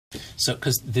So,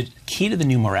 because the key to the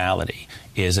new morality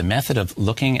is a method of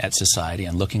looking at society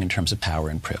and looking in terms of power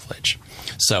and privilege.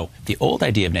 So the old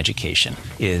idea of an education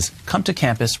is come to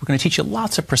campus, we're going to teach you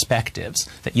lots of perspectives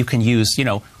that you can use,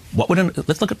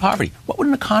 let's look at poverty. What would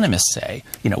an economist say?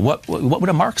 What would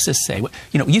a Marxist say?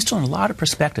 We used to learn a lot of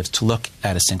perspectives to look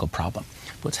at a single problem.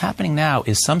 What's happening now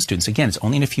is some students, again, it's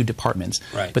only in a few departments,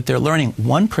 right, but they're learning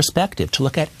one perspective to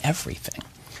look at everything.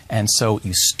 And so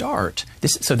you start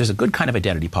this. So there's a good kind of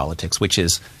identity politics, which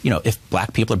is, if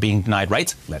black people are being denied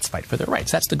rights, let's fight for their rights.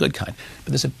 That's the good kind.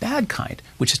 But there's a bad kind,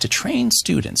 which is to train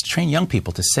students, to train young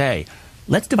people to say,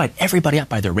 let's divide everybody up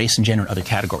by their race and gender and other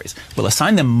categories. We'll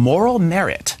assign them moral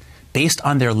merit based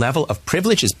on their level of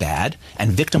privilege is bad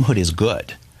and victimhood is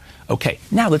good. Okay,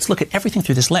 now let's look at everything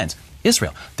through this lens.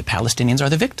 Israel, the Palestinians are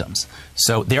the victims.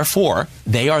 So therefore,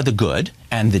 they are the good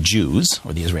and the Jews,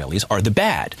 or the Israelis, are the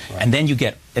bad. Right. And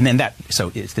then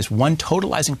so it's this one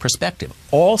totalizing perspective.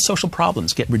 All social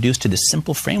problems get reduced to this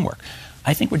simple framework.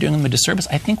 I think we're doing them a disservice.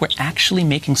 I think we're actually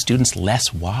making students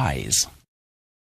less wise.